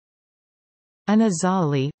An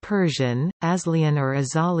Azali Persian, Aslian or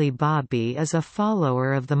Azali Babi is a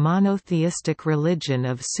follower of the monotheistic religion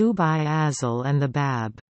of Subai-Azal and the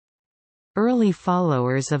Bab. Early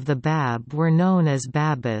followers of the Bab were known as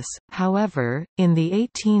Babis, however, in the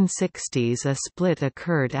 1860s a split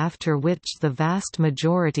occurred after which the vast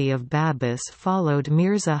majority of Babis followed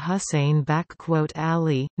Mirza Hussain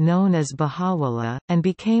Ali, known as Baha'u'llah, and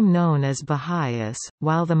became known as Baha'is,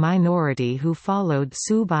 while the minority who followed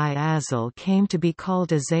Subai-Azal came to be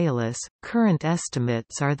called Azalis. Current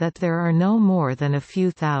estimates are that there are no more than a few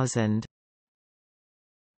thousand.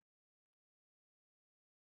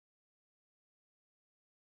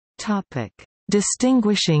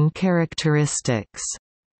 Distinguishing characteristics.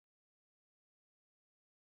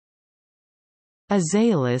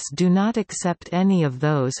 Azalis do not accept any of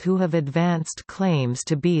those who have advanced claims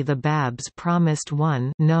to be the Bab's promised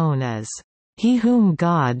one, known as he whom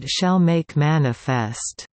God shall make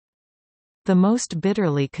manifest. The most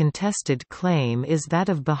bitterly contested claim is that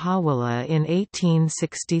of Baha'u'llah in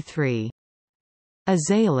 1863.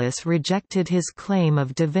 Azalis rejected his claim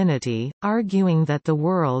of divinity, arguing that the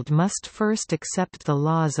world must first accept the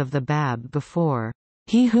laws of the Bab before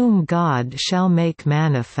he whom God shall make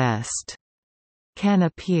manifest can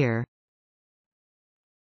appear.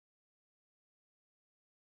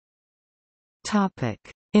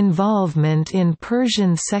 Involvement in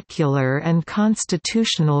Persian secular and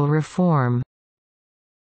constitutional reform.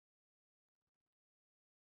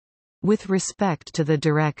 With respect to the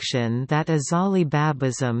direction that Azali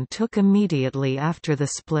Babism took immediately after the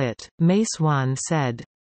split, Maiswan said,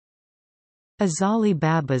 Azali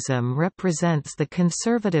Babism represents the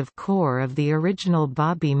conservative core of the original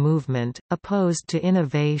Babi movement, opposed to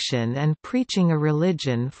innovation and preaching a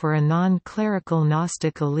religion for a non-clerical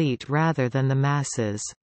Gnostic elite rather than the masses.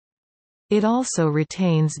 It also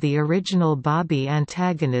retains the original Babi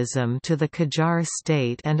antagonism to the Qajar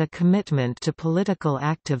state and a commitment to political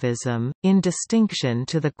activism, in distinction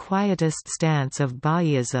to the quietist stance of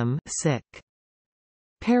Bahá'ísm.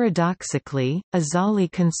 Paradoxically, Azali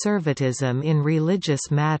conservatism in religious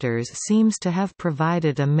matters seems to have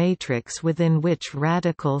provided a matrix within which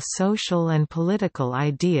radical social and political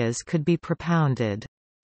ideas could be propounded.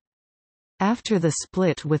 After the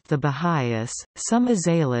split with the Baha'is, some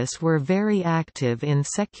Azalis were very active in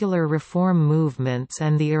secular reform movements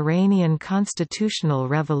and the Iranian Constitutional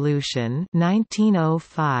Revolution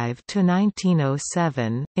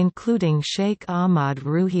 1905–1907, including Sheikh Ahmad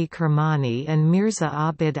Ruhi Kermani and Mirza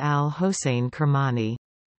Abid al-Hossein Kermani.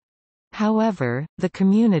 However, the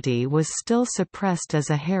community was still suppressed as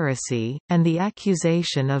a heresy, and the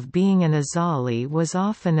accusation of being an Azali was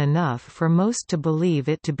often enough for most to believe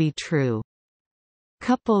it to be true.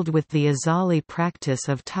 Coupled with the Azali practice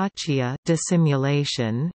of Taqiyya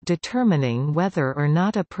dissimulation, determining whether or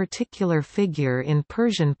not a particular figure in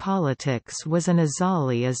Persian politics was an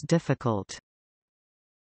Azali is difficult.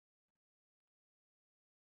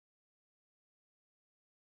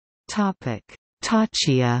 Taqiyya.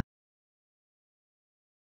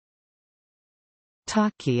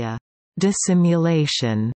 Taqiyya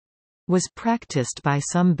dissimulation was practiced by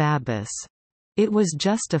some Babis. It was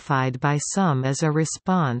justified by some as a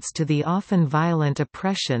response to the often violent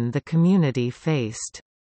oppression the community faced.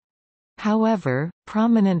 However,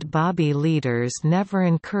 prominent Babi leaders never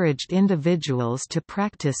encouraged individuals to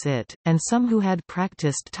practice it, and some who had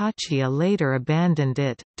practiced Taqiyya later abandoned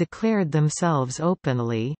it, declared themselves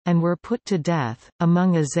openly, and were put to death.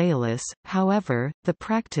 Among Azalis, however, the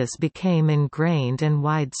practice became ingrained and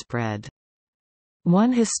widespread.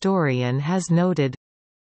 One historian has noted,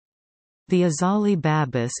 the Azali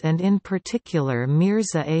Babis and in particular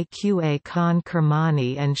Mirza Aqa Khan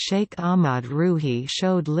Kermani and Sheikh Ahmad Ruhi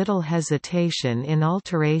showed little hesitation in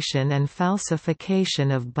alteration and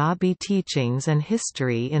falsification of Babi teachings and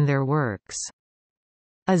history in their works.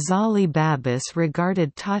 Azali Babis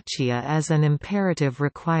regarded Taqiyya as an imperative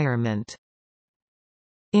requirement.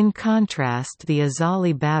 In contrast, the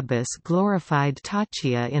Azali Babis glorified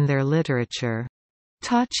Taqiyya in their literature.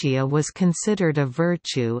 Taqiyya was considered a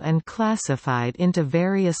virtue and classified into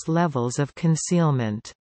various levels of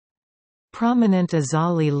concealment. Prominent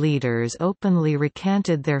Azali leaders openly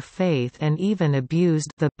recanted their faith and even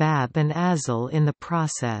abused the Bab and Azal in the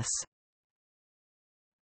process.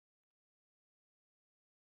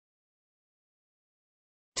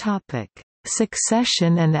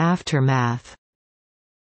 Succession and aftermath.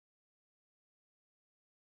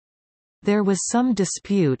 There was some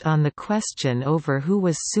dispute on the question over who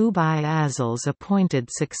was Subai-Azal's appointed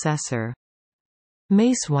successor.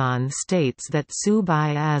 Maiswan states that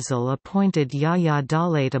Subhi Azal appointed Yahya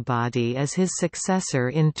Dalatabadi as his successor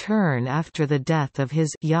in turn after the death of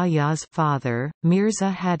his Yahya's father, Mirza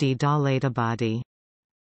Hadi Dalatabadi.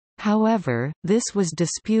 However, this was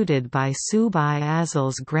disputed by Subhi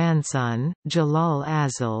Azal's grandson, Jalal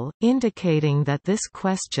Azal, indicating that this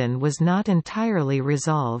question was not entirely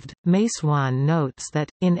resolved. Maiswan notes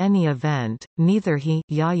that, in any event, neither he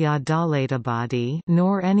Yahya Dalatabadi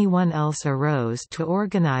nor anyone else arose to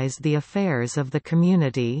organize the affairs of the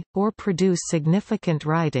community, or produce significant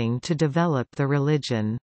writing to develop the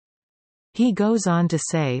religion. He goes on to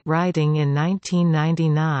say, writing in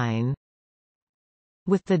 1999,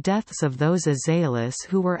 with the deaths of those Azalis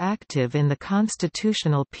who were active in the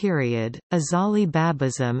constitutional period, Azali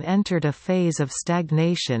Babism entered a phase of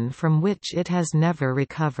stagnation from which it has never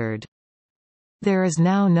recovered. There is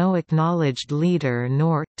now no acknowledged leader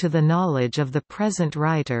nor, to the knowledge of the present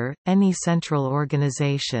writer, any central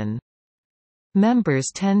organization. Members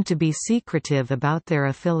tend to be secretive about their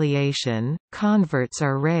affiliation, converts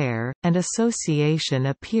are rare, and association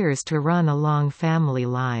appears to run along family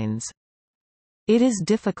lines. It is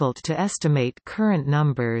difficult to estimate current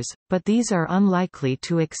numbers, but these are unlikely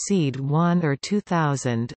to exceed 1 or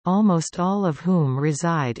 2,000, almost all of whom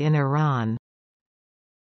reside in Iran.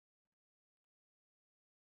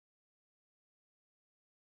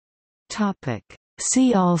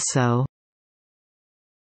 See also: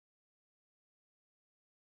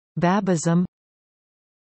 Babism,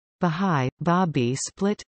 Bahá'í Babi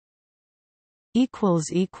split,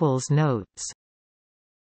 Notes